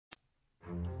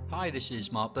Hi, this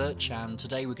is Mark Birch, and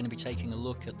today we're going to be taking a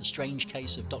look at the strange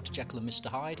case of Dr. Jekyll and Mr.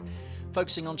 Hyde,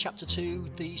 focusing on Chapter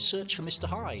 2, The Search for Mr.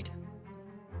 Hyde.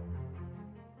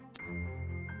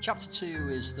 Chapter 2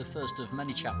 is the first of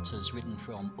many chapters written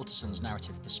from Utterson's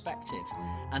narrative perspective,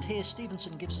 and here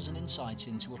Stevenson gives us an insight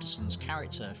into Utterson's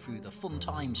character through the fun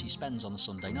times he spends on a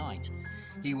Sunday night.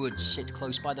 He would sit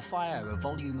close by the fire, a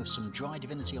volume of some dry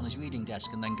divinity on his reading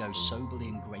desk, and then go soberly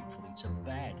and gratefully to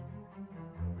bed.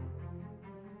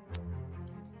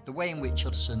 The way in which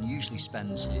Utterson usually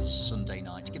spends his Sunday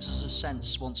night gives us a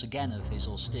sense once again of his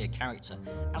austere character,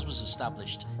 as was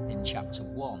established in Chapter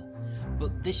 1.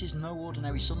 But this is no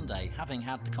ordinary Sunday. Having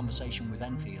had the conversation with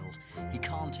Enfield, he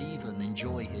can't even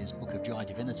enjoy his Book of Dry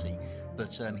Divinity,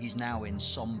 but he's now in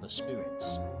sombre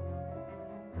spirits.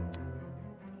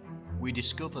 We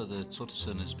discover that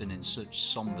Utterson has been in such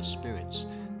sombre spirits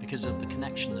because of the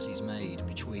connection that he's made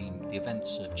between the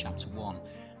events of Chapter 1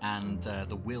 and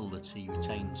the will that he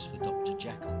retains for Dr.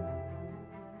 Jekyll.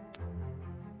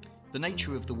 The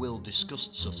nature of the will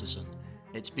disgusts Utterson.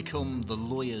 It's become the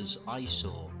lawyer's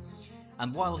eyesore,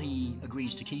 and while he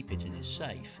agrees to keep it in his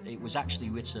safe, it was actually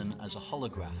written as a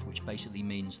holograph, which basically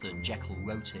means that Jekyll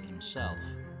wrote it himself.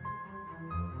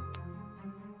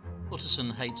 Utterson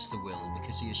hates the will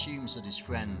because he assumes that his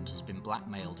friend has been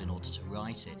blackmailed in order to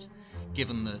write it,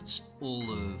 given that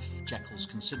all of Jekyll's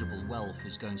considerable wealth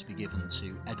is going to be given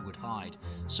to Edward Hyde,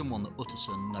 someone that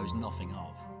Utterson knows nothing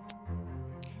of.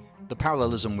 The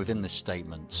parallelism within this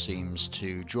statement seems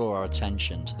to draw our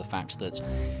attention to the fact that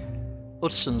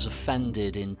Utterson's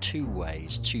offended in two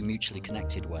ways, two mutually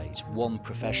connected ways, one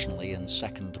professionally and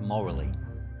second morally.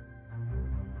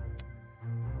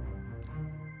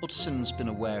 Utterson's been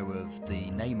aware of the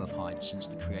name of Hyde since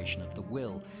the creation of the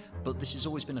will, but this has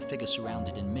always been a figure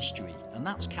surrounded in mystery, and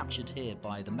that's captured here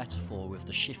by the metaphor of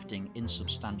the shifting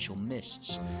insubstantial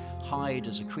mists. Hyde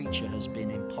as a creature has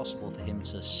been impossible for him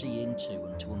to see into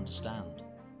and to understand.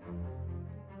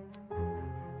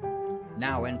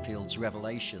 Now Enfield's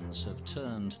revelations have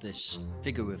turned this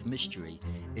figure of mystery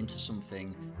into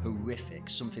something horrific,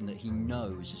 something that he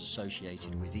knows is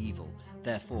associated with evil.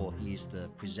 Therefore, he is the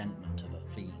presentment of a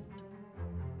fiend.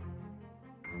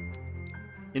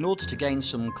 In order to gain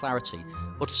some clarity,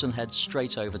 Utterson heads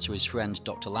straight over to his friend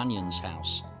Dr. Lanyon's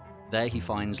house. There he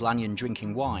finds Lanyon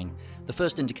drinking wine, the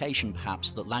first indication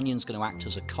perhaps that Lanyon's going to act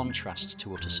as a contrast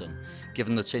to Utterson,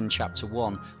 given that in Chapter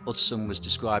 1 Utterson was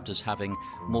described as having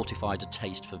mortified a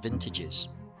taste for vintages.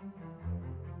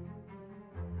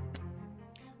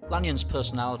 Lanyon's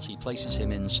personality places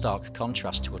him in stark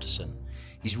contrast to Utterson.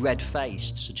 He's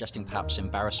red-faced, suggesting perhaps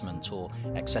embarrassment or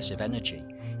excessive energy.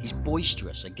 He's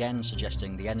boisterous, again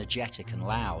suggesting the energetic and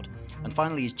loud. And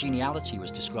finally, his geniality was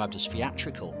described as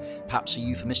theatrical, perhaps a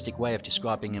euphemistic way of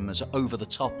describing him as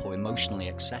over-the-top or emotionally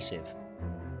excessive.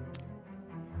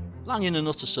 Lanyon and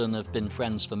Utterson have been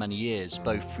friends for many years,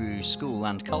 both through school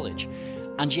and college,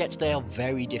 and yet they are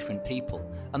very different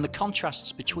people, and the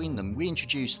contrasts between them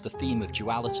reintroduce the theme of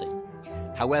duality.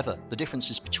 However, the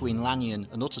differences between Lanyon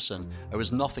and Utterson are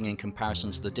as nothing in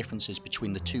comparison to the differences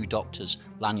between the two doctors,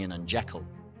 Lanyon and Jekyll.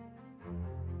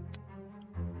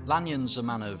 Lanyon's a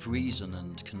man of reason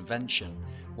and convention,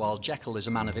 while Jekyll is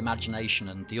a man of imagination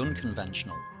and the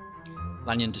unconventional.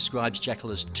 Lanyon describes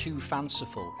Jekyll as too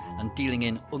fanciful and dealing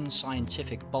in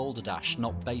unscientific balderdash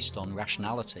not based on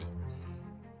rationality.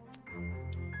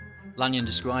 Lanyon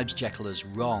describes Jekyll as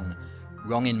wrong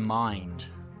in mind,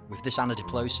 with this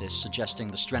anadiplosis suggesting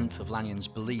the strength of Lanyon's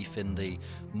belief in the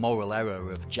moral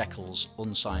error of Jekyll's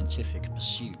unscientific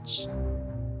pursuits.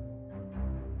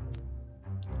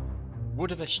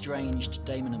 Wood of Estranged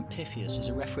Damon and Pythias is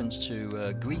a reference to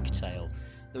a Greek tale.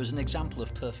 There was an example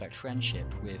of perfect friendship,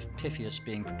 with Pythias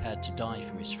being prepared to die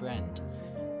for his friend.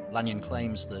 Lanyon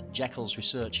claims that Jekyll's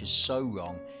research is so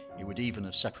wrong, it would even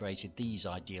have separated these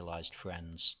idealised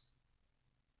friends.